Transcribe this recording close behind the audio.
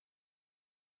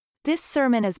This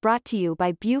sermon is brought to you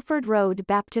by Buford Road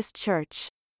Baptist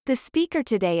Church. The speaker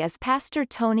today is Pastor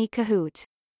Tony Kohout.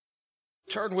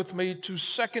 Turn with me to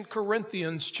 2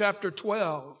 Corinthians chapter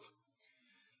 12.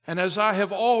 And as I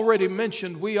have already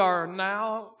mentioned, we are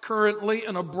now currently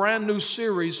in a brand new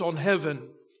series on heaven.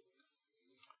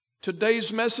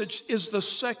 Today's message is the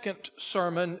second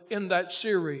sermon in that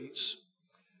series.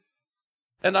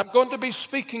 And I'm going to be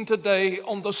speaking today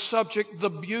on the subject,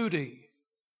 the beauty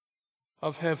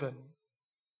of heaven.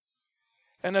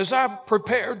 And as I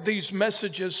prepared these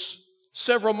messages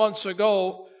several months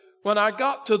ago, when I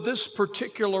got to this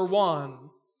particular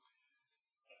one,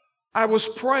 I was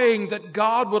praying that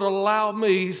God would allow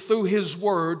me through His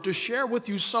Word to share with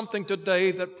you something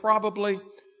today that probably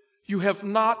you have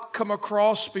not come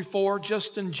across before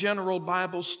just in general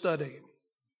Bible study.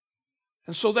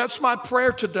 And so that's my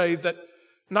prayer today, that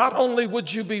not only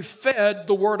would you be fed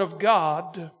the Word of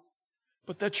God,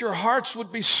 but that your hearts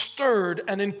would be stirred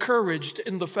and encouraged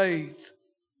in the faith.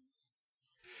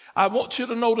 I want you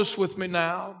to notice with me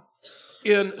now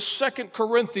in 2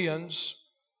 Corinthians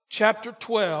chapter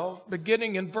 12,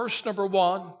 beginning in verse number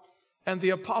 1, and the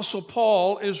Apostle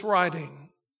Paul is writing.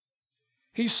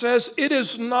 He says, "It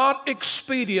is not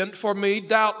expedient for me,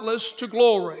 doubtless, to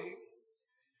glory.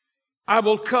 I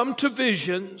will come to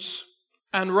visions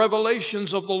and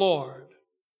revelations of the Lord.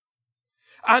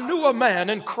 I knew a man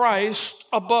in Christ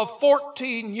above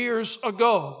 14 years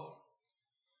ago,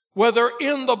 whether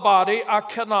in the body I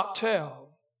cannot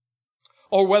tell,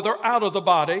 or whether out of the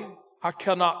body I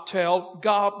cannot tell,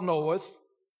 God knoweth.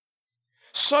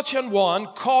 Such an one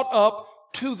caught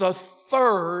up to the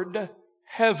third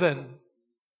heaven.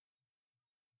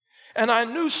 And I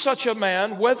knew such a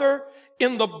man, whether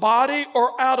in the body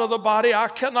or out of the body I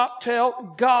cannot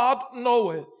tell, God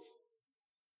knoweth.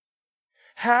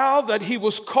 How that he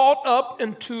was caught up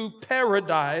into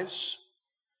paradise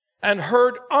and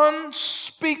heard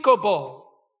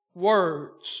unspeakable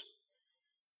words,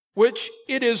 which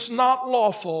it is not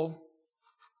lawful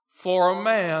for a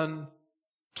man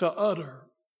to utter."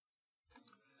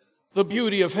 The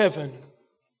beauty of heaven.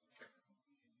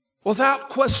 Without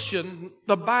question,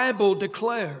 the Bible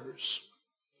declares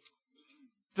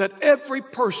that every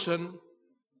person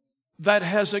that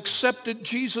has accepted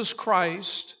Jesus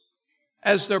Christ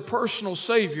as their personal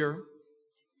Savior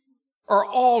are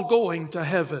all going to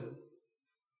heaven.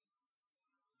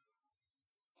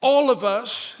 All of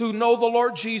us who know the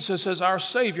Lord Jesus as our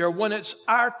Savior, when it's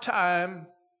our time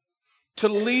to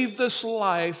leave this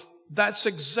life, that's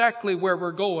exactly where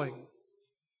we're going.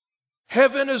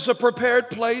 Heaven is a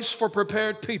prepared place for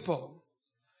prepared people.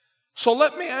 So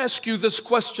let me ask you this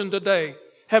question today.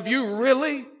 Have you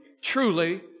really,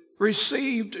 truly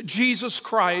received Jesus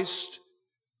Christ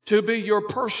to be your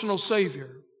personal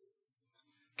Savior?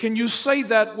 Can you say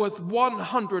that with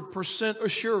 100%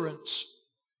 assurance?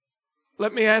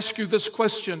 Let me ask you this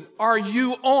question. Are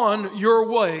you on your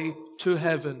way to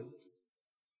heaven?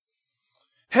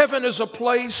 Heaven is a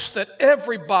place that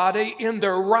everybody in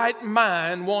their right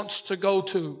mind wants to go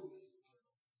to.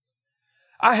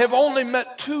 I have only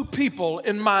met 2 people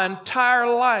in my entire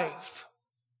life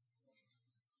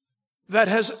that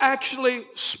has actually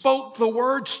spoke the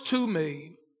words to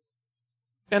me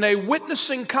in a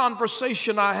witnessing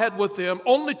conversation I had with them,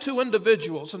 only 2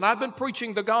 individuals. And I've been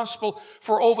preaching the gospel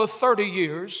for over 30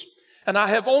 years. And I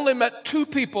have only met 2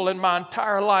 people in my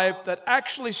entire life that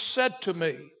actually said to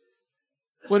me,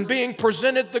 when being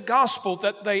presented the gospel,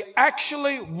 that they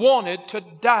actually wanted to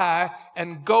die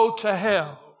and go to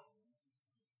hell.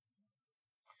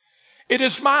 It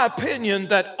is my opinion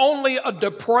that only a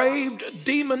depraved,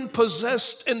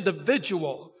 demon-possessed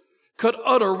individual could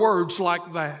utter words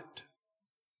like that.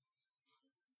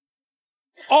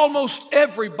 Almost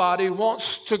everybody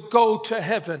wants to go to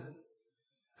heaven.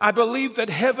 I believe that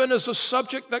heaven is a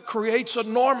subject that creates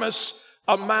enormous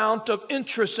amount of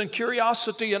interest and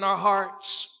curiosity in our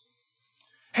hearts.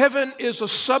 Heaven is a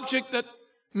subject that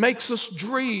makes us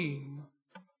dream.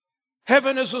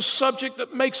 Heaven is a subject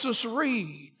that makes us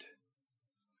read.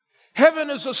 Heaven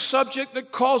is a subject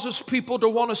that causes people to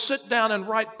want to sit down and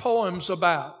write poems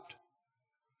about.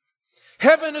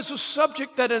 Heaven is a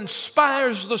subject that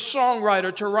inspires the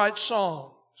songwriter to write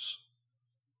songs.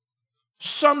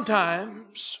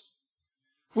 Sometimes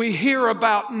we hear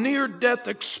about near-death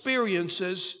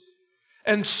experiences,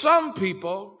 and some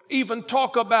people even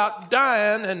talk about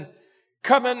dying and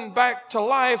coming back to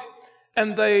life,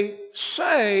 and they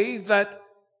say that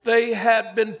they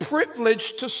had been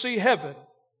privileged to see heaven.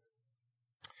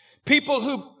 People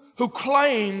who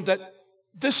claim that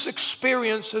this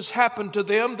experience has happened to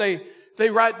them, they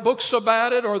write books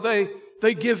about it, or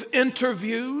they give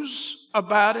interviews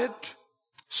about it.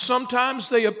 Sometimes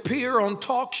they appear on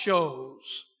talk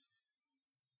shows.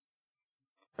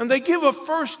 And they give a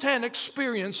first-hand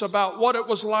experience about what it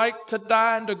was like to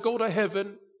die and to go to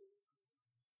heaven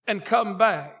and come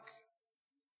back.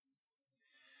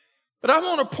 But I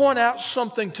want to point out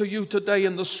something to you today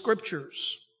in the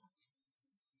Scriptures.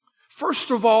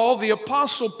 First of all, the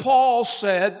Apostle Paul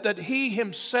said that he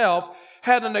himself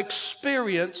had an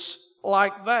experience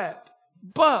like that.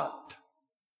 But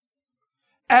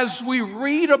as we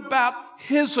read about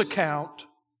his account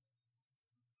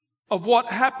of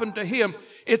what happened to him,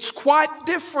 it's quite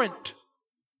different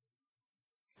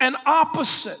and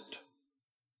opposite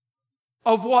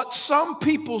of what some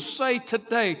people say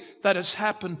today that has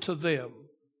happened to them.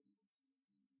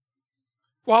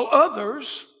 While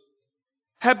others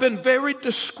have been very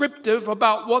descriptive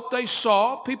about what they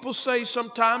saw, people say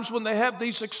sometimes when they have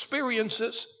these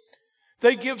experiences,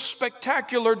 they give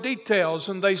spectacular details,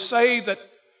 and they say that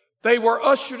they were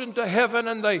ushered into heaven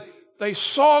and they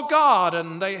saw God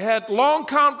and they had long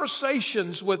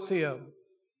conversations with Him.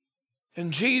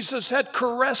 And Jesus had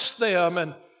caressed them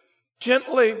and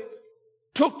gently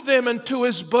took them into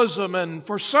His bosom, and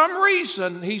for some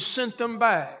reason He sent them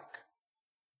back.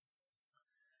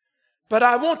 But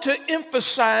I want to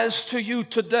emphasize to you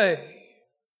today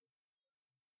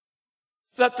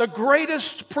that the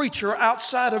greatest preacher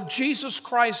outside of Jesus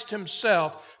Christ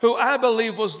Himself, who I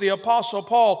believe was the Apostle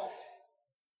Paul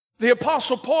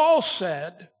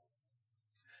said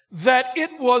that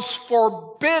it was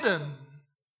forbidden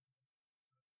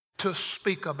to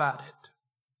speak about it.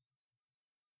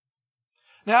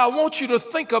 Now, I want you to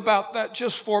think about that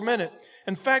just for a minute.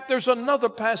 In fact, there's another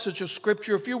passage of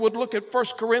Scripture. If you would look at 1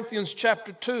 Corinthians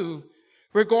chapter 2,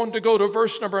 we're going to go to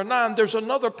verse number 9. There's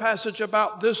another passage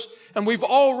about this, and we've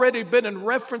already been in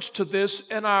reference to this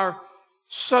in our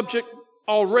subject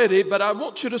already, but I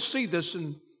want you to see this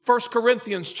in 1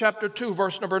 Corinthians chapter 2,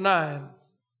 verse number 9.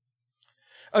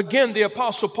 Again, the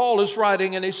Apostle Paul is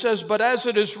writing, and he says, "But as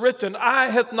it is written, eye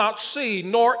hath not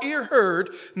seen, nor ear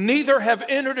heard, neither have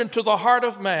entered into the heart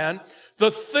of man,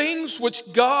 the things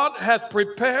which God hath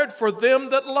prepared for them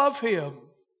that love Him.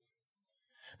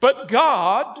 But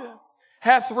God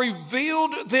hath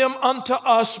revealed them unto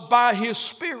us by His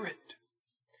Spirit.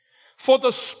 For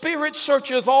the Spirit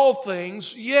searcheth all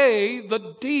things, yea,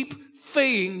 the deep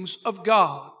things of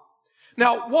God."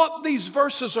 Now, what these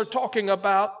verses are talking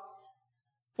about,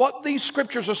 what these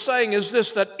scriptures are saying is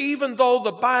this, that even though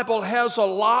the Bible has a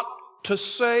lot to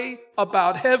say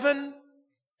about heaven,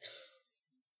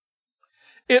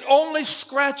 it only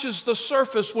scratches the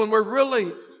surface when we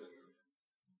really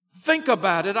think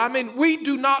about it. I mean, we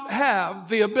do not have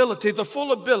the ability, the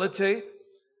full ability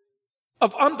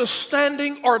of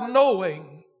understanding or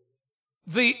knowing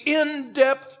the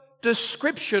in-depth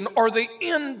description or the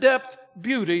in-depth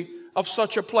beauty of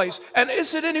such a place. And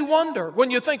is it any wonder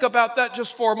when you think about that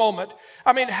just for a moment?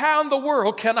 I mean, how in the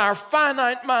world can our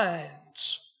finite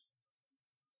minds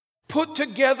put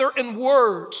together in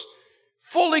words,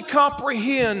 fully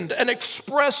comprehend and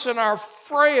express in our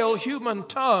frail human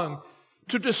tongue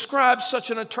to describe such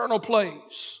an eternal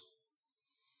place?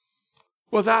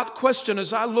 Without question,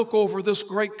 as I look over this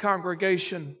great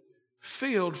congregation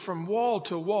filled from wall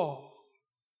to wall,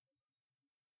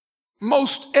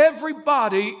 most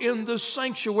everybody in this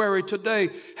sanctuary today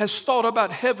has thought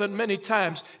about heaven many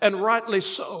times, and rightly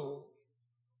so.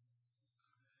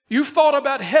 You've thought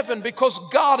about heaven because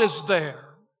God is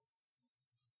there.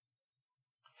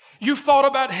 You've thought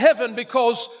about heaven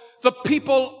because the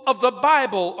people of the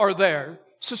Bible are there.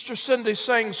 Sister Cindy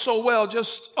sang so well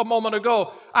just a moment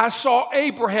ago. I saw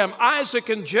Abraham, Isaac,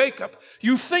 and Jacob.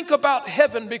 You think about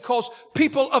heaven because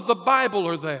people of the Bible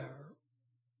are there.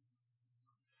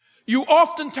 You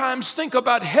oftentimes think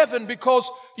about heaven because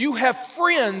you have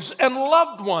friends and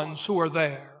loved ones who are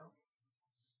there.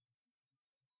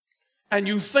 And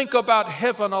you think about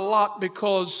heaven a lot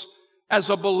because as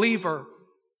a believer,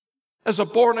 as a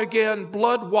born-again,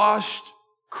 blood-washed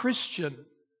Christian,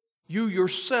 you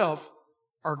yourself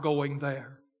are going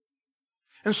there.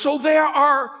 And so there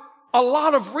are a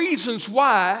lot of reasons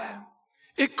why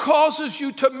it causes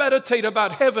you to meditate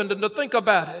about heaven and to think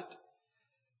about it.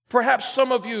 Perhaps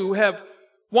some of you have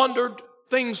wondered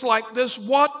things like this.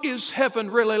 What is heaven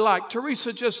really like?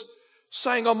 Teresa just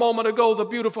sang a moment ago the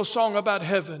beautiful song about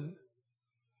heaven.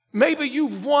 Maybe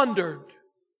you've wondered,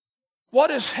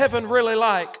 what is heaven really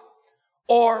like?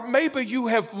 Or maybe you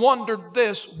have wondered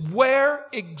this, where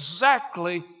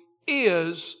exactly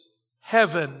is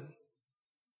heaven?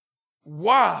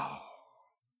 Wow.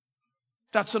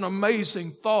 That's an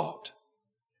amazing thought,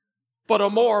 but a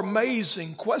more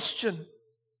amazing question.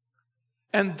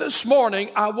 And this morning,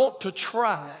 I want to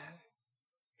try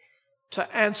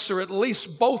to answer at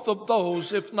least both of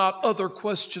those, if not other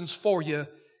questions for you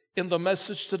in the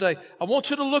message today. I want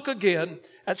you to look again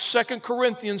at 2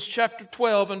 Corinthians chapter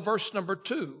 12 and verse number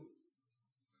 2.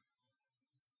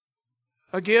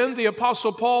 Again, the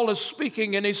Apostle Paul is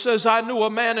speaking, and he says, I knew a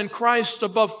man in Christ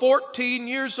above 14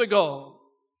 years ago.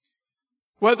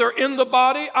 Whether in the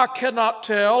body, I cannot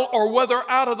tell, or whether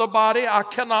out of the body, I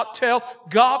cannot tell.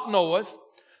 God knoweth.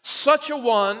 Such a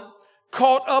one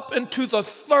caught up into the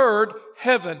third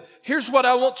heaven. Here's what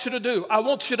I want you to do. I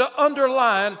want you to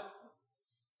underline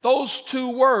those two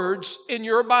words in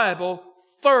your Bible,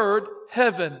 third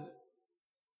heaven.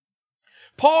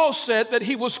 Paul said that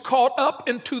he was caught up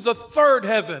into the third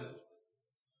heaven.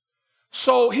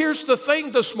 So here's the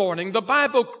thing this morning. The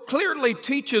Bible clearly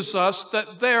teaches us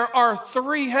that there are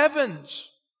three heavens.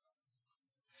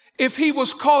 If he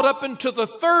was caught up into the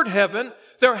third heaven,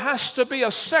 there has to be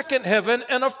a second heaven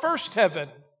and a first heaven.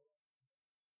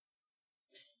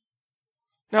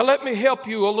 Now let me help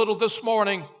you a little this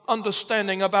morning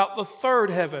understanding about the third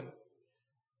heaven.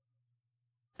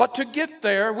 But to get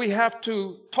there, we have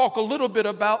to talk a little bit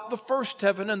about the first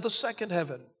heaven and the second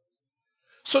heaven.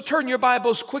 So turn your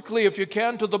Bibles quickly, if you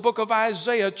can, to the book of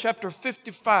Isaiah, chapter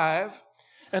 55.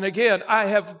 And again, I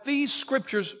have these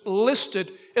scriptures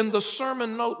listed in the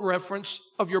sermon note reference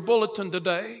of your bulletin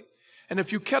today. And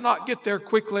if you cannot get there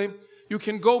quickly, you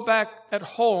can go back at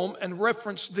home and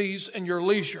reference these in your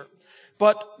leisure.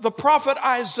 But the prophet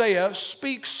Isaiah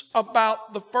speaks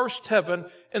about the first heaven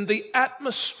in the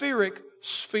atmospheric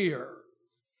sphere.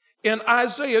 In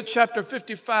Isaiah chapter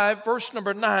 55, verse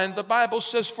number 9, the Bible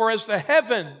says, for as the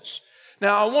heavens.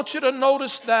 Now, I want you to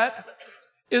notice that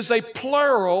is a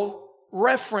plural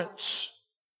reference.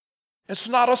 It's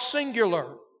not a singular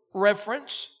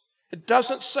reference. It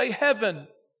doesn't say heaven.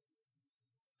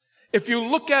 If you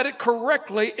look at it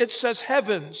correctly, it says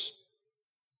heavens.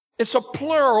 It's a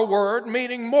plural word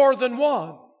meaning more than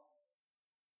one.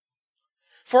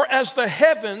 For as the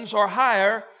heavens are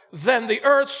higher than the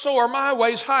earth, so are my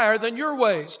ways higher than your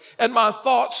ways, and my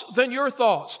thoughts than your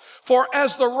thoughts. For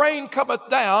as the rain cometh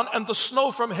down and the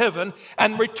snow from heaven,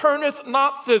 and returneth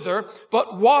not thither,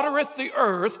 but watereth the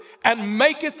earth, and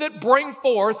maketh it bring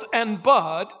forth and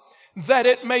bud, that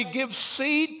it may give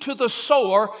seed to the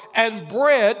sower and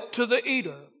bread to the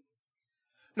eater.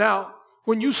 Now,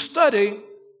 when you study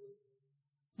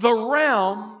the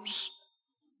realms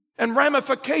and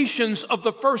ramifications of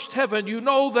the first heaven, you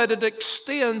know that it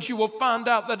extends, you will find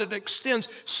out that it extends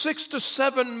 6 to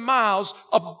 7 miles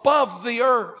above the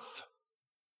earth.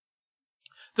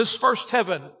 This first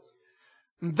heaven,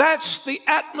 that's the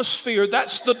atmosphere,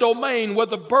 that's the domain where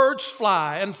the birds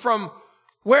fly and from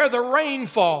where the rain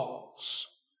falls,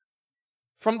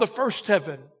 from the first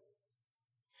heaven.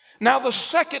 Now the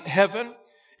second heaven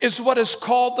is what is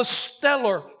called the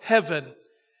stellar heaven.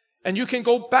 And you can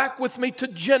go back with me to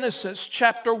Genesis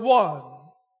chapter 1,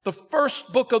 the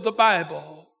first book of the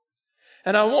Bible.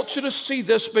 And I want you to see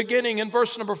this beginning in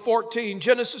verse number 14.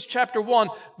 Genesis chapter 1,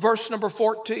 verse number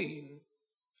 14.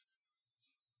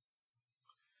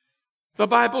 The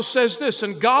Bible says this,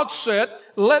 and God said,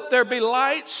 let there be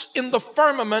lights in the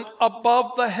firmament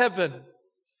above the heaven,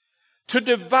 to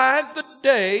divide the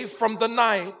day from the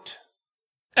night.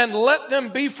 And let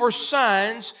them be for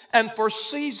signs and for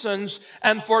seasons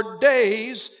and for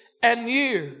days and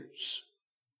years.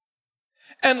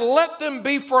 And let them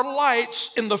be for lights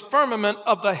in the firmament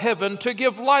of the heaven to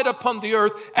give light upon the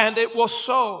earth. And it was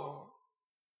so.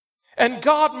 And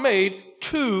God made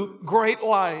 2 great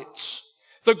lights.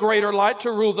 The greater light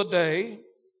to rule the day,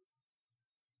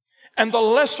 and the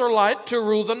lesser light to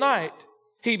rule the night.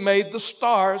 He made the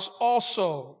stars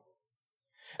also.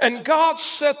 And God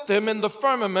set them in the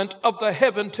firmament of the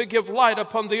heaven to give light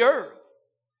upon the earth.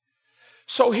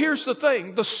 So here's the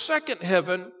thing. The second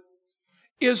heaven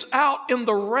is out in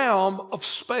the realm of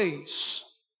space.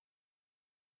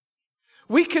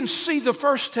 We can see the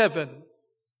first heaven,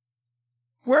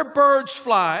 where birds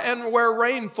fly and where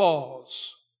rain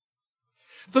falls.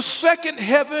 The second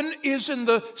heaven is in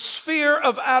the sphere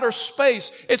of outer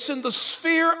space. It's in the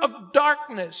sphere of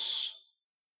darkness.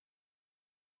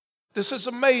 This is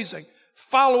amazing.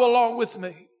 Follow along with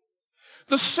me.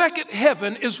 The second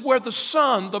heaven is where the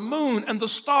sun, the moon, and the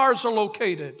stars are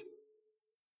located.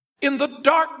 In the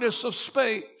darkness of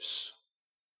space.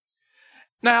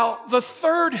 Now, the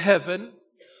third heaven,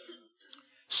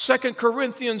 2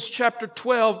 Corinthians chapter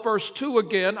 12, verse 2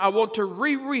 again. I want to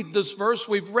reread this verse.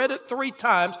 We've read it 3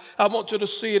 times. I want you to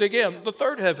see it again. The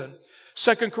third heaven.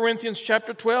 2 Corinthians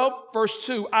chapter 12, verse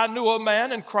 2. I knew a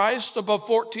man in Christ above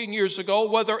 14 years ago,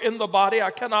 whether in the body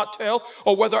I cannot tell,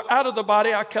 or whether out of the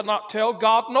body I cannot tell.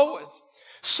 God knoweth.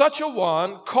 such a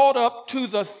one caught up to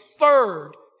the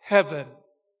third heaven.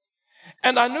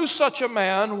 And I knew such a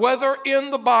man, whether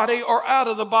in the body or out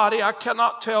of the body, I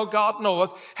cannot tell, God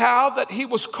knoweth, how that he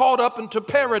was caught up into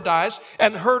paradise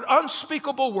and heard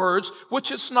unspeakable words,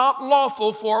 which it's not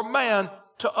lawful for a man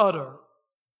to utter.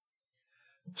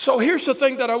 So here's the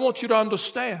thing that I want you to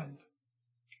understand.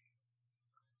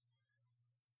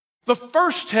 The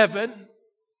first heaven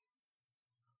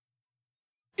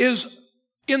is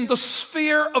in the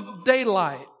sphere of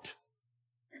daylight,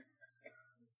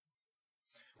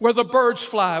 where the birds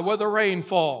fly, where the rain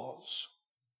falls.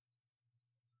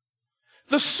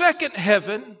 The second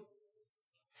heaven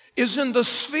is in the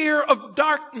sphere of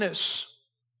darkness,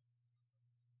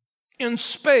 in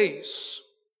space,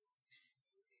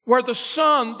 where the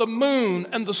sun, the moon,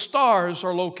 and the stars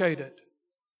are located.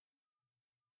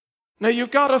 Now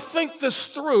you've got to think this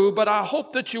through, but I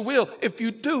hope that you will. If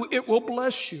you do, it will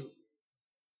bless you.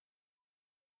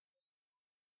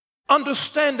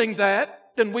 Understanding that,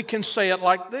 then we can say it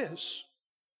like this.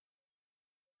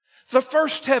 The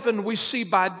first heaven we see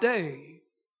by day.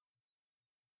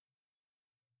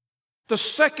 The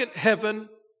second heaven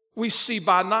we see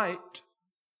by night.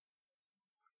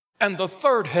 And the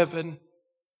third heaven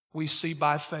we see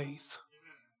by faith.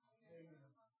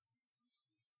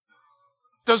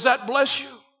 Does that bless you?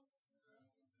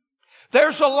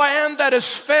 There's a land that is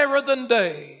fairer than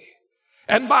day,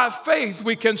 and by faith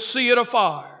we can see it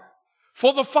afar.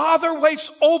 For the Father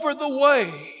waits over the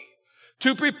way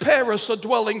to prepare us a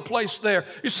dwelling place there.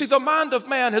 You see, the mind of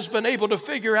man has been able to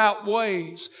figure out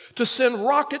ways to send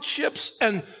rocket ships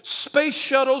and space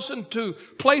shuttles into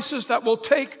places that will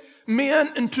take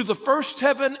men into the first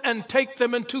heaven and take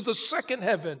them into the second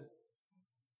heaven.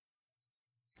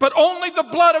 But only the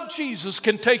blood of Jesus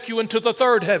can take you into the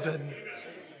third heaven.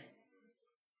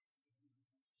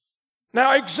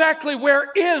 Now, exactly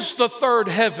where is the third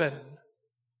heaven?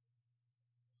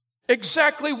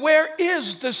 Exactly where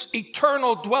is this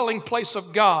eternal dwelling place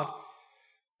of God?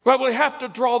 Well, we have to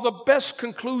draw the best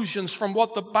conclusions from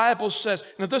what the Bible says.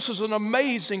 Now, this is an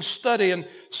amazing study, and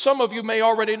some of you may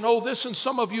already know this, and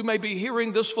some of you may be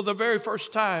hearing this for the very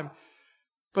first time.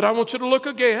 But I want you to look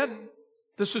again.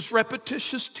 This is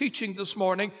repetitious teaching this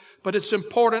morning, but it's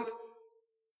important.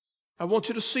 I want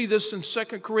you to see this in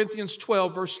 2 Corinthians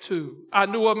 12, verse 2. I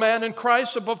knew a man in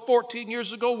Christ above 14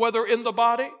 years ago, whether in the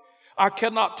body, I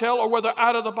cannot tell, or whether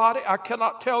out of the body, I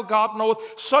cannot tell, God knoweth,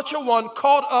 such a one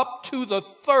caught up to the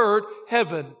third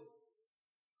heaven.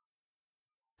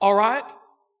 All right?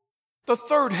 The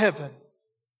third heaven.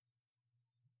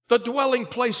 The dwelling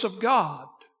place of God.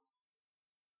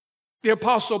 The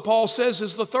Apostle Paul says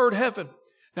is the third heaven.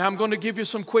 Now I'm going to give you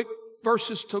some quick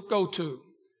verses to go to.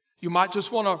 You might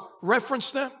just want to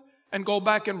reference them and go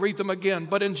back and read them again.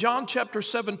 But in John chapter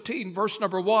 17, verse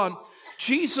number 1,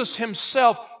 Jesus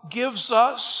himself gives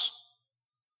us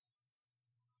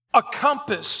a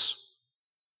compass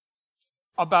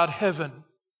about heaven.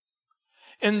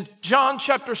 In John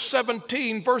chapter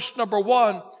 17, verse number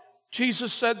 1,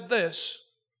 Jesus said this.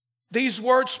 These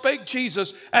words spake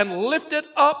Jesus and lifted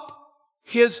up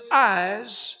his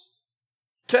eyes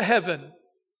to heaven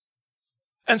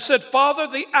and said, Father,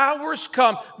 the hour is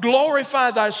come.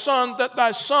 Glorify thy Son, that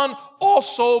thy Son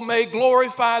also may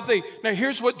glorify thee. Now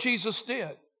here's what Jesus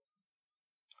did.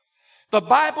 The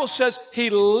Bible says he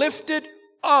lifted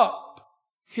up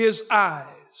his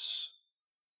eyes.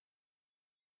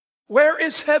 Where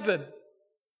is heaven?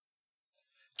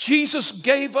 Jesus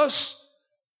gave us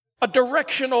a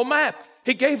directional map.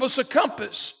 He gave us a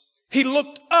compass. He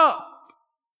looked up.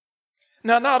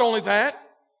 Now, not only that,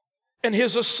 in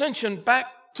his ascension back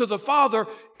to the Father,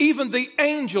 even the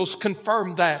angels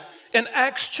confirmed that. In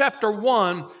Acts chapter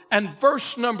 1 and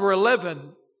verse number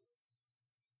 11,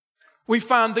 we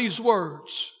find these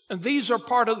words. And these are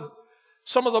part of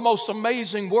some of the most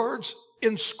amazing words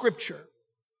in Scripture.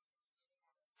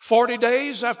 40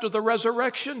 days after the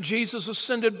resurrection, Jesus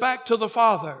ascended back to the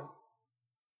Father.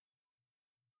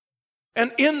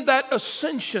 And in that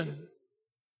ascension,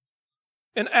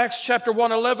 in Acts chapter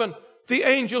 1:11, the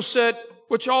angel said,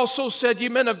 which also said, Ye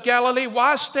men of Galilee,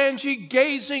 why stand ye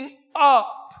gazing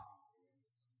up?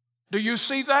 Do you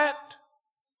see that?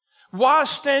 Why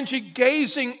stand ye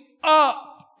gazing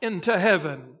up into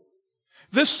heaven?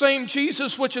 This same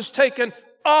Jesus which is taken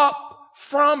up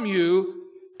from you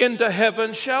into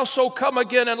heaven shall so come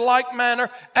again in like manner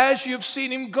as you've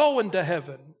seen him go into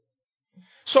heaven.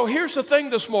 So here's the thing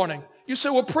this morning. You say,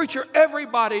 well, preacher,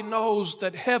 everybody knows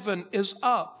that heaven is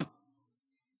up.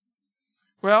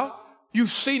 Well,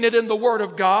 you've seen it in the Word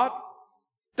of God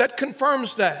that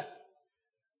confirms that.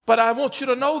 But I want you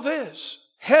to know this.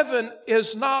 Heaven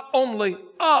is not only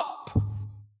up,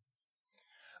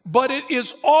 but it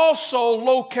is also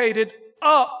located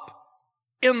up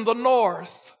in the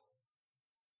north.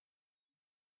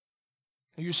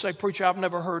 You say, preacher, I've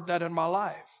never heard that in my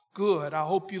life. Good. I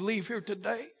hope you leave here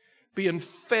today being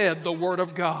fed the Word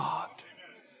of God.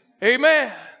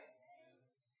 Amen.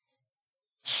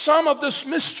 Some of this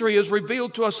mystery is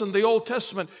revealed to us in the Old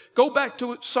Testament. Go back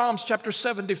to Psalms chapter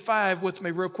 75 with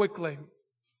me real quickly.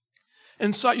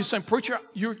 And so you're saying, preacher,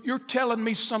 you're telling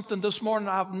me something this morning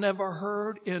I've never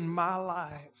heard in my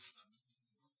life.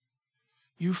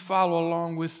 You follow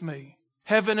along with me.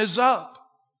 Heaven is up.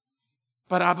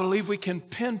 But I believe we can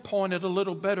pinpoint it a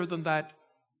little better than that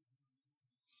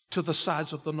to the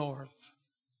sides of the north.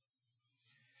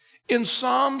 In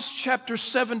Psalms chapter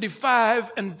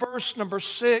 75 and verse number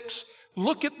 6,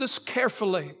 look at this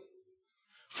carefully.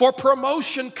 For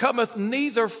promotion cometh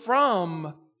neither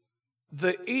from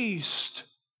the east,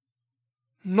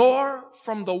 nor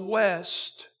from the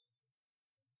west,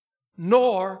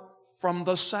 nor from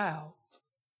the south.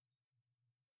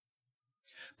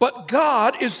 But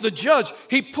God is the judge.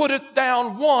 He put it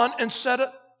down one and set it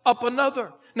up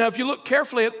another. Now, if you look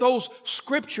carefully at those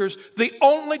scriptures, the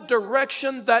only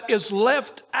direction that is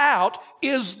left out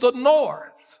is the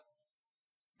north.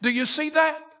 Do you see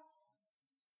that?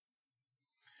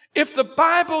 If the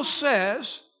Bible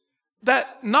says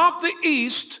that not the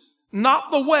east,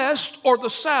 not the west or the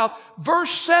south,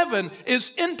 verse 7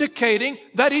 is indicating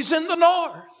that He's in the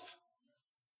north.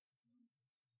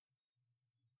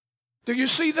 Do you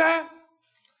see that?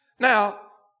 Now,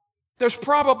 there's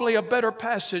probably a better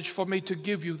passage for me to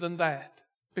give you than that,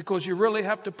 because you really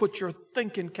have to put your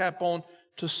thinking cap on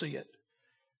to see it.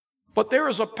 But there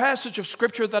is a passage of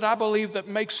Scripture that I believe that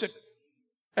makes it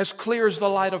as clear as the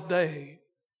light of day.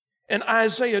 In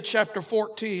Isaiah chapter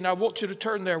 14, I want you to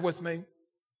turn there with me.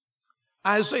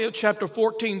 Isaiah chapter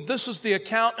 14, this is the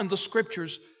account in the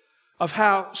Scriptures of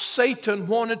how Satan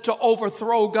wanted to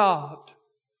overthrow God.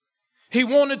 He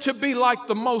wanted to be like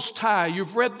the Most High.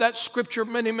 You've read that scripture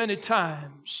many, many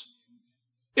times.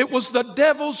 It was the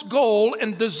devil's goal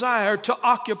and desire to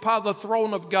occupy the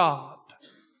throne of God.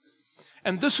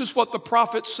 And this is what the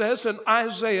prophet says in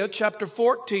Isaiah chapter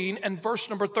 14 and verse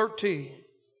number 13.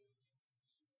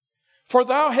 For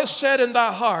thou hast said in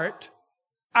thy heart,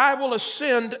 I will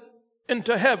ascend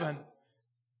into heaven.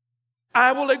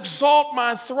 I will exalt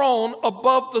my throne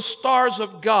above the stars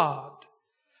of God.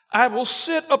 I will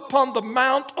sit upon the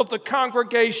mount of the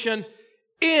congregation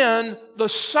in the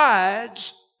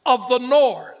sides of the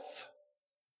north.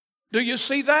 Do you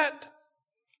see that?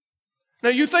 Now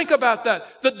you think about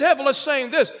that. The devil is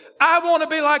saying this, I want to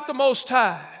be like the Most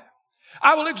High.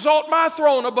 I will exalt my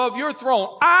throne above your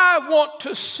throne. I want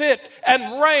to sit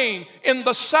and reign in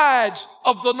the sides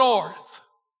of the north.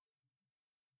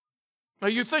 Now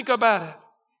you think about it.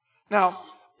 Now,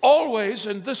 always,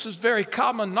 and this is very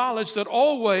common knowledge, that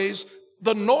always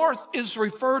the north is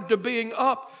referred to being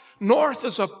up. North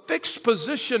is a fixed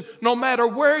position no matter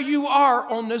where you are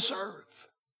on this earth.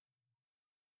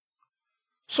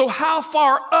 So how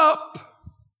far up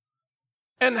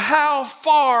and how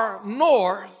far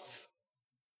north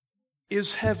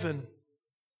is heaven?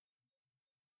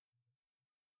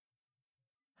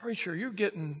 Preacher, you're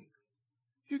getting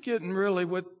really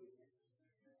with...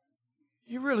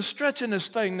 You're really stretching this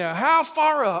thing now. How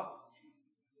far up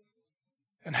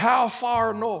and how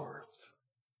far north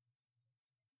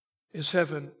is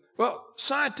heaven? Well,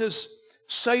 scientists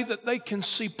say that they can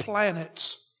see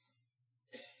planets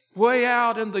way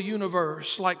out in the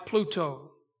universe like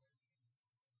Pluto.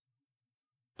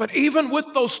 But even with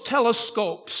those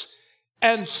telescopes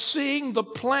and seeing the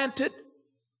planet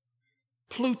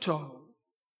Pluto,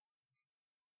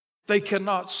 they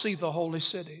cannot see the holy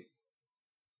city.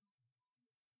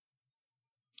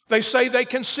 They say they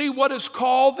can see what is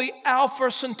called the Alpha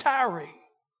Centauri,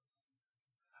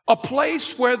 a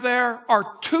place where there are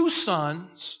two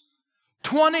suns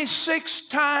 26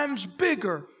 times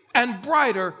bigger and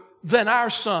brighter than our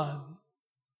sun.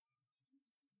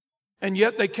 And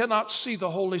yet they cannot see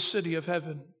the holy city of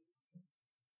heaven.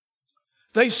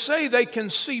 They say they can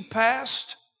see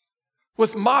past,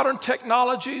 with modern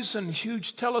technologies and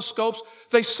huge telescopes,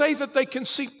 they say that they can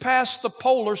see past the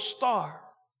polar star.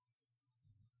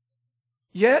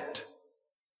 Yet,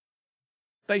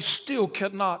 they still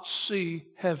cannot see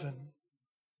heaven.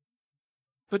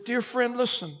 But dear friend,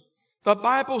 listen. The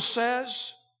Bible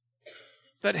says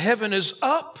that heaven is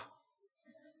up.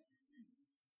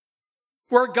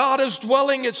 Where God is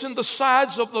dwelling, it's in the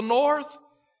sides of the north.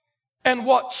 And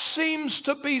what seems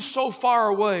to be so far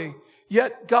away,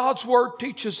 yet God's Word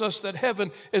teaches us that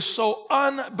heaven is so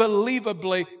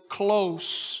unbelievably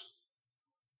close.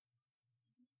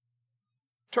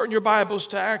 Turn your Bibles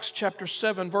to Acts chapter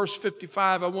 7, verse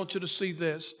 55. I want you to see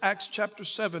this. Acts chapter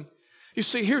 7. You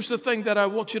see, here's the thing that I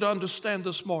want you to understand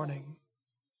this morning.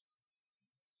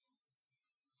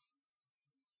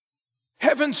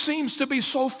 Heaven seems to be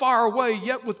so far away,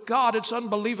 yet with God it's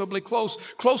unbelievably close.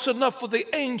 Close enough for the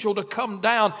angel to come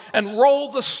down and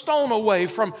roll the stone away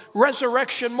from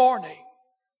resurrection morning.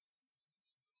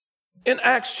 In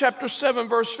Acts chapter 7,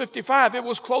 verse 55, it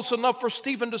was close enough for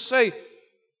Stephen to say,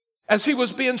 as he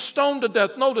was being stoned to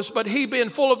death, notice, but he being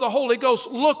full of the Holy Ghost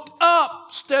looked up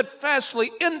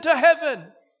steadfastly into heaven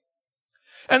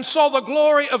and saw the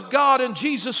glory of God and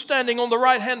Jesus standing on the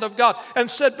right hand of God, and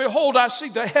said, behold, I see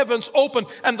the heavens open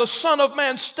and the Son of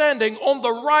Man standing on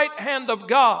the right hand of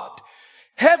God.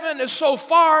 Heaven is so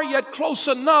far yet close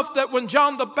enough that when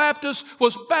John the Baptist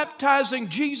was baptizing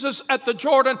Jesus at the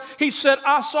Jordan, he said,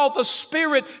 I saw the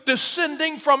Spirit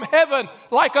descending from heaven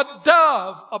like a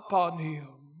dove upon him.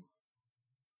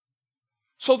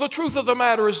 So the truth of the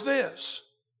matter is this: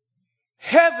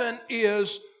 heaven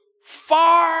is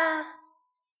far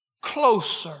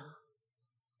closer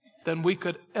than we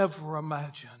could ever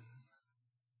imagine.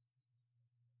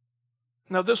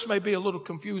 Now, this may be a little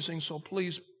confusing, so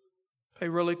please pay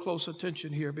really close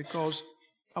attention here, because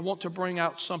I want to bring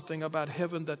out something about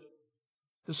heaven that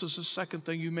this is the second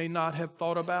thing you may not have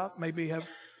thought about, maybe have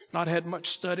not had much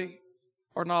study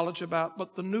or knowledge about,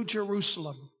 but the New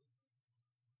Jerusalem,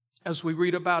 as we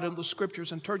read about in the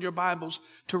Scriptures. And turn your Bibles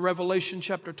to Revelation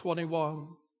chapter 21.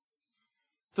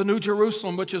 The New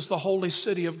Jerusalem, which is the holy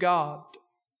city of God.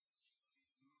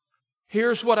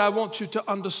 Here's what I want you to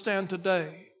understand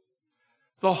today.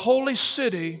 The holy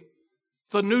city,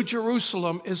 the New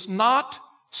Jerusalem, is not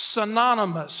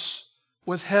synonymous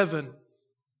with heaven.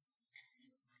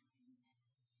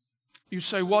 You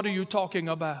say, what are you talking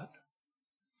about?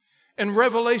 In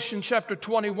Revelation chapter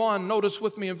 21, notice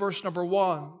with me in verse number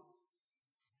 1.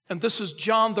 And this is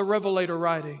John the Revelator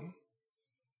writing.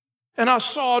 And I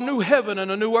saw a new heaven and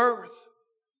a new earth.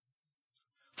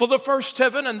 For the first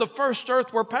heaven and the first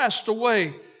earth were passed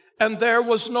away, and there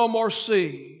was no more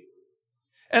sea.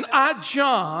 And I,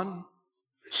 John,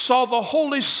 saw the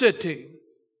holy city,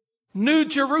 New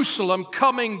Jerusalem,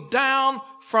 coming down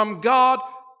from God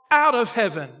out of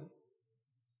heaven.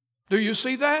 Do you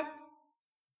see that?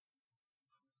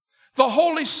 The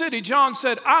holy city, John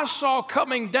said, I saw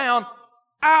coming down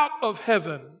out of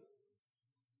heaven,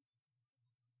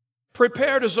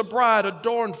 prepared as a bride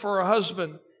adorned for her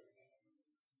husband.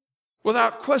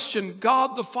 Without question,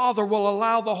 God the Father will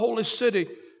allow the holy city,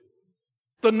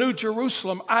 the New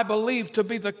Jerusalem, I believe, to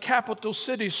be the capital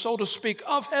city, so to speak,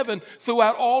 of heaven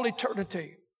throughout all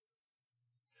eternity.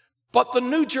 But the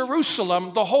New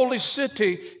Jerusalem, the holy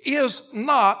city, is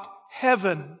not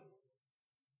heaven.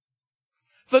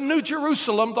 The New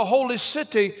Jerusalem, the holy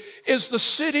city, is the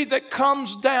city that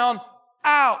comes down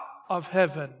out of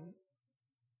heaven.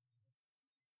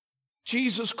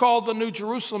 Jesus called the New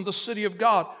Jerusalem the city of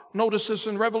God. Notice this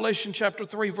in Revelation chapter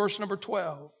 3, verse number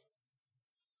 12.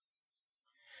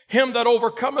 Him that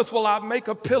overcometh will I make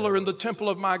a pillar in the temple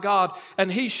of my God, and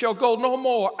he shall go no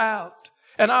more out.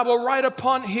 And I will write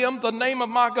upon him the name of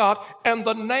my God and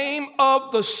the name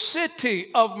of the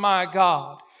city of my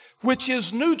God, which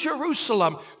is New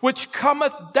Jerusalem, which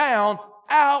cometh down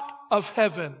out of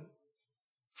heaven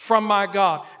from my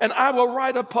God. And I will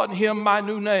write upon him my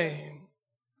new name.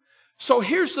 So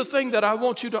here's the thing that I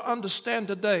want you to understand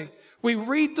today. We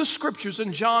read the Scriptures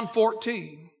in John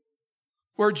 14,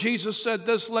 where Jesus said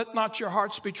this, let not your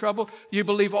hearts be troubled. You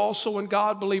believe also in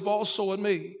God, believe also in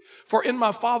me. For in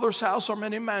my Father's house are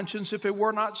many mansions. If it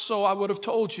were not so, I would have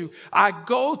told you. I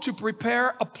go to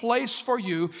prepare a place for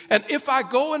you. And if I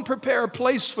go and prepare a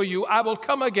place for you, I will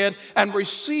come again and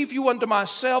receive you unto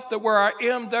myself, that where I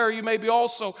am, there you may be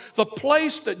also. The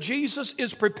place that Jesus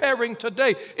is preparing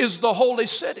today is the holy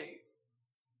city,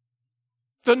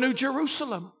 the New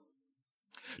Jerusalem.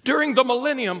 During the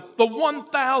millennium, the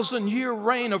 1,000-year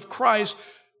reign of Christ,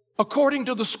 according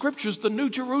to the Scriptures, the New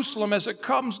Jerusalem, as it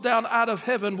comes down out of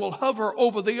heaven, will hover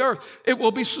over the earth. It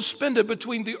will be suspended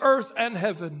between the earth and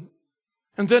heaven.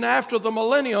 And then after the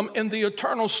millennium, in the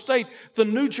eternal state, the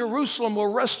New Jerusalem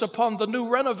will rest upon the new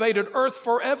renovated earth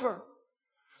forever.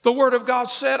 The Word of God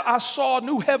said, I saw a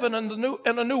new heaven and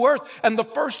a new earth, and the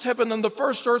first heaven and the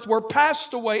first earth were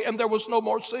passed away, and there was no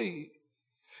more sea.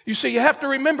 You see, you have to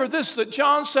remember this, that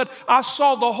John said, I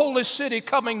saw the holy city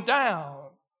coming down.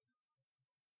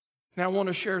 Now I want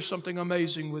to share something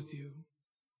amazing with you.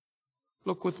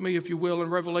 Look with me, if you will,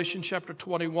 in Revelation chapter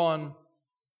 21,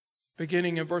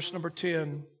 beginning in verse number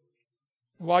 10.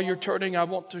 While you're turning, I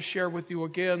want to share with you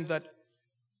again that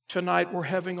tonight we're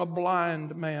having a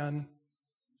blind man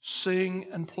sing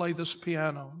and play this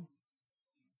piano.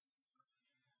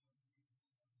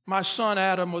 My son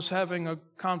Adam was having a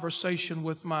conversation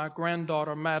with my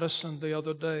granddaughter Madison the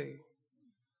other day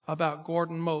about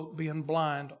Gordon Mote being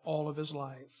blind all of his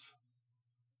life.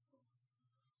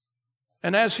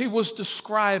 And as he was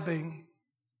describing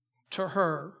to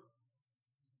her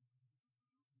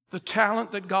the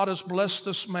talent that God has blessed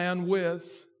this man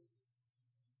with,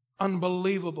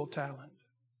 unbelievable talent.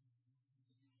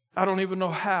 I don't even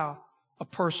know how a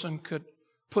person could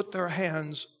put their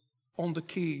hands on the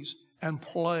keys and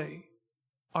play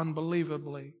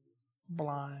unbelievably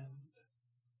blind.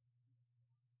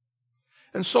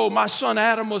 And so my son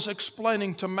Adam was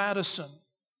explaining to Madison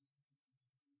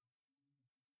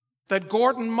that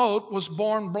Gordon Mote was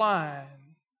born blind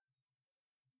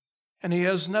and he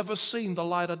has never seen the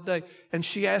light of day. And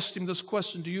she asked him this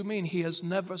question, do you mean he has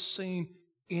never seen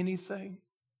anything?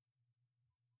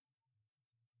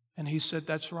 And he said,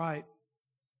 that's right.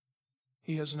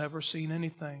 He has never seen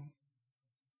anything.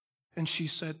 And she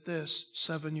said this,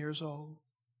 7 years old.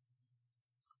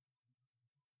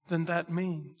 Then that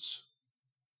means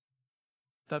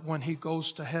that when he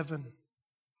goes to heaven,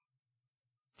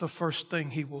 the first thing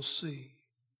he will see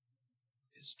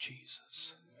is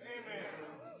Jesus. Amen.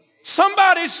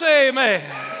 Somebody say amen.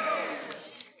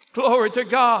 Glory to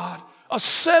God. A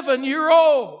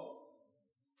 7-year-old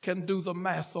can do the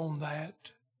math on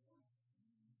that.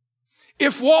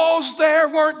 If walls there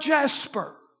weren't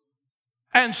jasper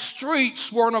and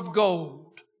streets weren't of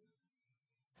gold,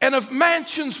 and if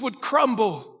mansions would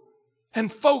crumble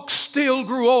and folks still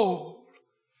grew old,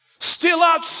 still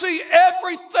I'd see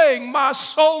everything my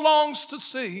soul longs to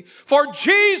see, for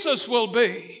Jesus will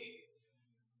be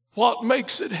what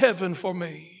makes it heaven for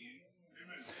me.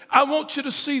 I want you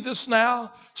to see this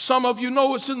now. Some of you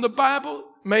know it's in the Bible.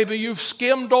 Maybe you've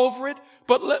skimmed over it,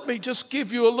 but let me just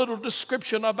give you a little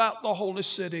description about the holy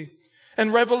city.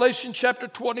 In Revelation chapter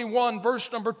 21, verse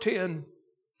number 10,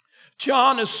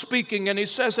 John is speaking and he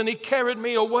says, and he carried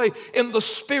me away in the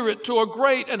spirit to a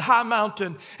great and high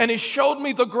mountain. And he showed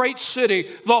me the great city,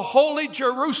 the holy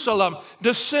Jerusalem,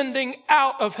 descending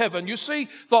out of heaven. You see,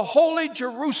 the holy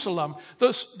Jerusalem,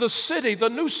 the city, the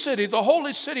new city, the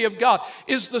holy city of God,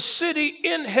 is the city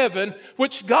in heaven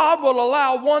which God will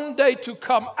allow one day to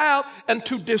come out and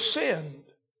to descend.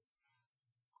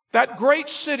 That great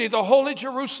city, the holy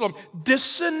Jerusalem,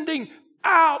 descending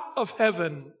out of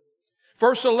heaven.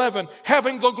 Verse 11,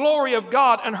 having the glory of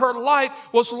God, and her light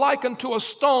was likened to a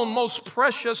stone most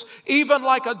precious, even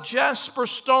like a jasper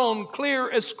stone, clear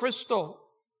as crystal.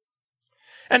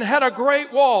 And had a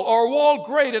great wall, or a wall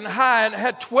great and high, and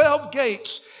had 12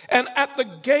 gates, and at the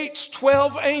gates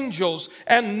 12 angels,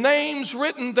 and names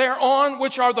written thereon,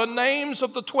 which are the names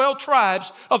of the 12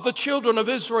 tribes of the children of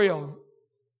Israel.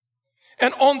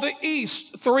 And on the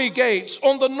east, 3 gates,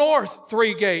 on the north,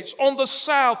 3 gates, on the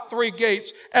south, 3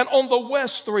 gates, and on the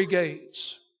west, 3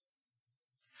 gates.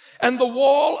 And the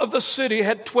wall of the city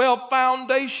had 12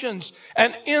 foundations,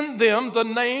 and in them the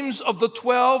names of the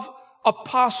 12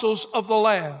 apostles of the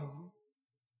Lamb.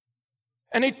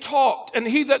 And he talked, and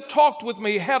he that talked with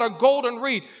me had a golden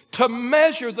reed to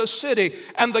measure the city,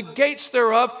 and the gates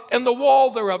thereof, and the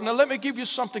wall thereof. Now let me give you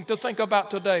something to think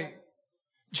about today.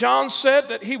 John said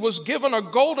that he was given a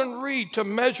golden reed to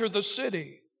measure the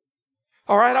city.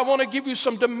 All right, I want to give you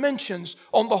some dimensions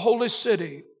on the holy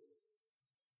city.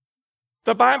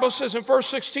 The Bible says in verse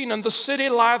 16, and the city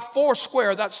lieth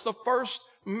foursquare. That's the first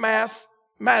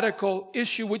mathematical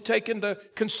issue we take into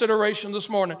consideration this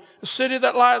morning. The city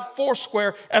that lieth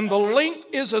foursquare, and the length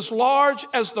is as large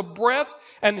as the breadth.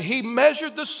 And he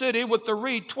measured the city with the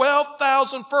reed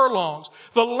 12,000 furlongs.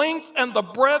 The length and the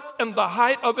breadth and the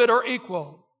height of it are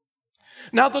equal.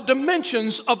 Now the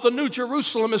dimensions of the New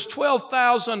Jerusalem is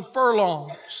 12,000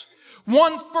 furlongs.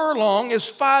 1 furlong is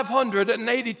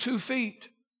 582 feet.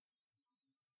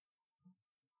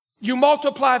 You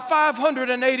multiply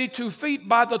 582 feet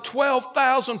by the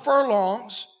 12,000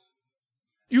 furlongs.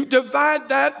 You divide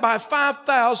that by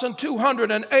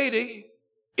 5,280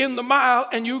 in the mile,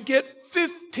 and you get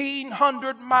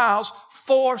 1,500 miles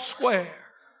foursquare.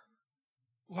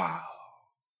 Wow.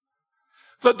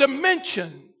 The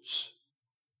dimensions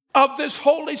of this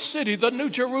holy city, the New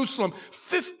Jerusalem,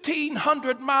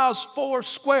 1,500 miles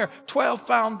foursquare, 12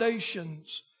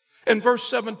 foundations. In verse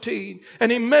 17,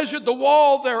 and he measured the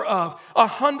wall thereof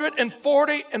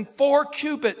 144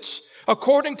 cubits,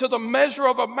 according to the measure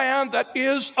of a man that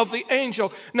is of the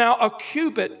angel. Now a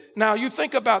cubit, now you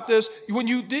think about this, when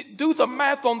you do the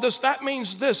math on this, that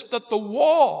means this, that the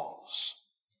walls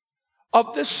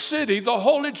of this city, the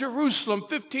holy Jerusalem,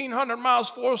 1,500 miles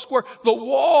foursquare, the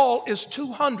wall is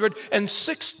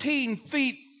 216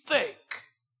 feet thick.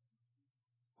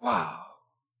 Wow.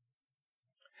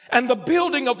 And the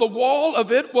building of the wall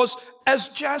of it was as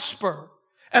jasper,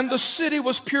 and the city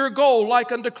was pure gold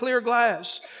like unto clear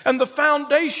glass. And the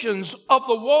foundations of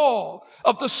the wall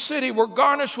of the city were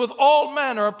garnished with all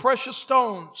manner of precious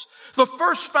stones. The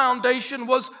first foundation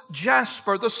was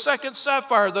jasper, the second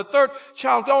sapphire, the third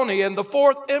chalcedony, the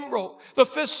fourth emerald, the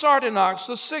fifth sardonyx,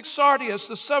 the sixth sardius,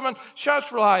 the seventh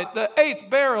chrysolite, the eighth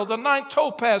beryl, the ninth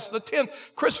topaz, the 10th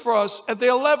chrysoprase, and the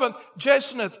 11th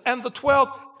jacinth, and the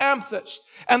 12th amethyst.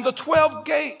 And the 12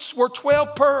 gates were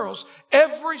 12 pearls.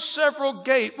 Every several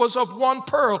gate was of one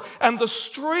pearl. And the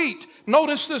street,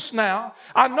 notice this now.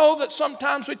 I know that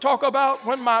sometimes we talk about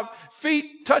when my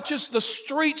feet touches the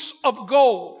streets of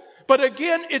gold. But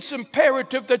again, it's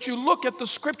imperative that you look at the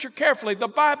scripture carefully. The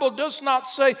Bible does not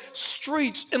say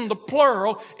streets in the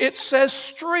plural. It says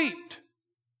street.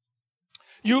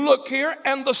 You look here,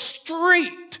 and the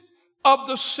street of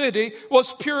the city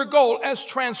was pure gold as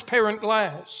transparent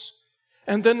glass.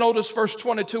 And then notice verse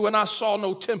 22, and I saw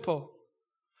no temple.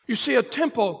 You see, a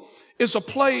temple is a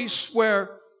place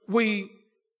where we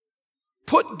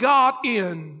put God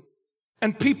in,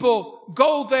 and people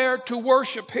go there to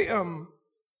worship Him.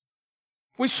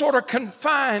 We sort of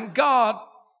confine God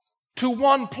to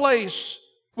one place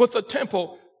with a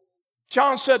temple.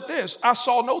 John said this, I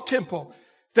saw no temple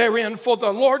therein, for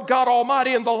the Lord God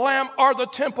Almighty and the Lamb are the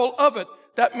temple of it.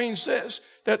 That means this,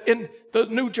 that in the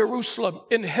New Jerusalem,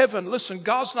 in heaven, listen,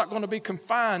 God's not going to be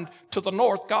confined to the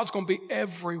north. God's going to be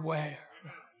everywhere.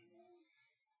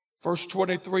 Verse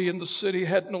 23, and the city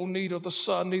had no need of the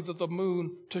sun, neither the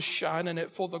moon to shine in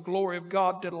it, for the glory of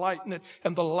God did lighten it,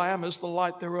 and the Lamb is the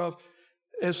light thereof.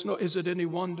 Is it any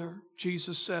wonder?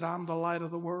 Jesus said, I'm the light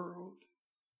of the world.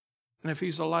 And if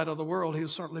He's the light of the world, He'll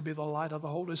certainly be the light of the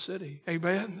holy city.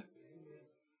 Amen?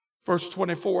 Verse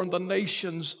 24, and the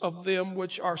nations of them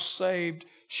which are saved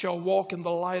shall walk in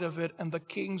the light of it, and the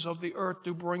kings of the earth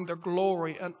do bring their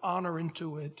glory and honor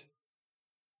into it.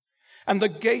 And the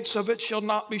gates of it shall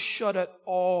not be shut at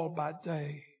all by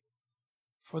day,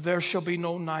 for there shall be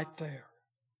no night there.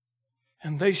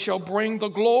 And they shall bring the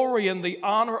glory and the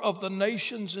honor of the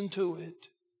nations into it.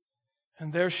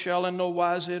 And there shall in no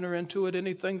wise enter into it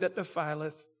anything that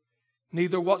defileth,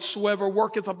 neither whatsoever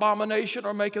worketh abomination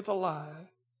or maketh a lie.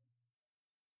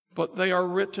 But they are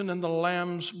written in the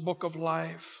Lamb's book of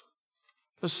life.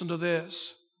 Listen to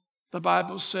this. The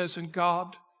Bible says, and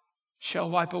God shall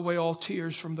wipe away all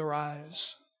tears from their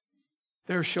eyes.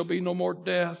 There shall be no more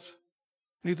death,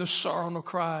 neither sorrow nor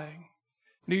crying,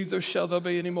 neither shall there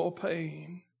be any more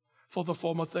pain, for the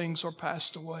former things are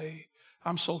passed away.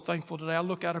 I'm so thankful today. I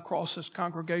look out across this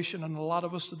congregation, and a lot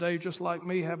of us today, just like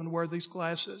me, having to wear these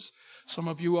glasses. Some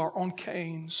of you are on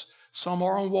canes. Some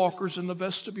are on walkers in the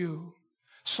vestibule.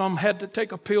 Some had to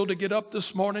take a pill to get up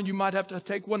this morning. You might have to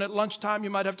take one at lunchtime. You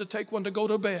might have to take one to go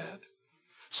to bed.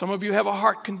 Some of you have a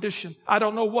heart condition. I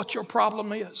don't know what your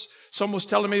problem is. Some was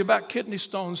telling me about kidney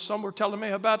stones. Some were telling me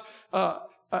about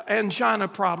angina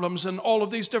problems and all of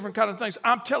these different kind of things.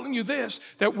 I'm telling you this,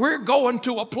 that we're going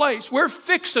to a place. We're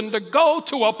fixing to go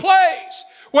to a place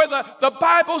where the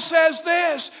Bible says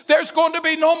this, there's going to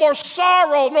be no more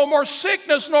sorrow, no more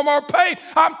sickness, no more pain.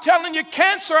 I'm telling you,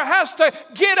 cancer has to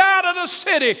get out of the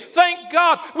city. Thank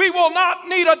God. We will not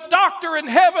need a doctor in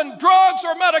heaven, drugs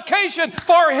or medication,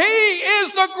 for He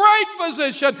is the great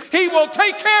physician. He will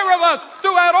take care of us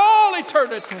throughout all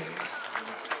eternity.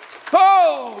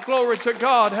 Oh, glory to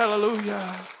God.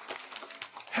 Hallelujah.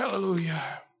 Hallelujah.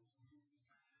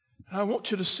 And I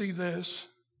want you to see this.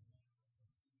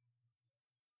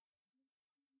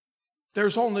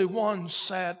 There's only one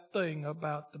sad thing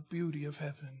about the beauty of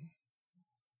heaven.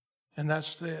 And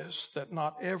that's this, that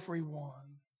not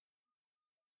everyone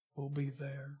will be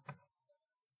there.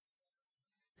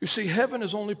 You see, heaven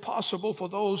is only possible for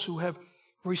those who have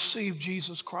received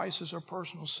Jesus Christ as their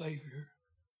personal Savior.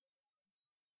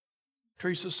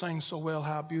 Teresa sang so well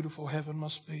how beautiful heaven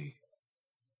must be.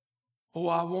 Oh,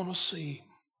 I want to see Him.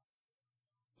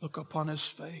 Look upon His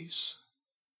face.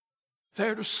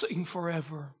 There to sing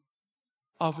forever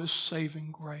of His saving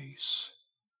grace.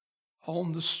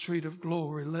 On the street of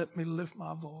glory, let me lift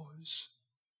my voice.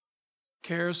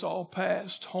 Cares all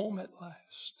past, home at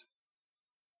last,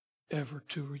 ever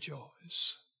to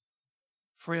rejoice.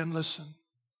 Friend, listen.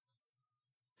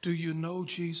 Do you know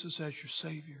Jesus as your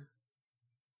Savior?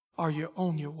 Are you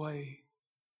on your way?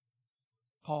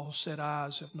 Paul said,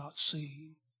 eyes have not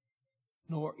seen,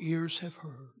 nor ears have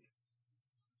heard,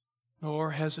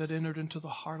 nor has it entered into the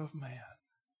heart of man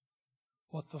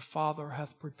what the Father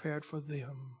hath prepared for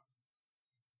them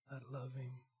that love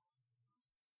Him.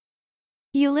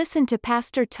 You listen to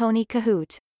Pastor Tony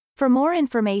Kohout. For more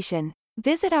information,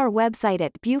 visit our website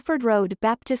at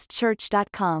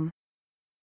BufordRoadBaptistChurch.com.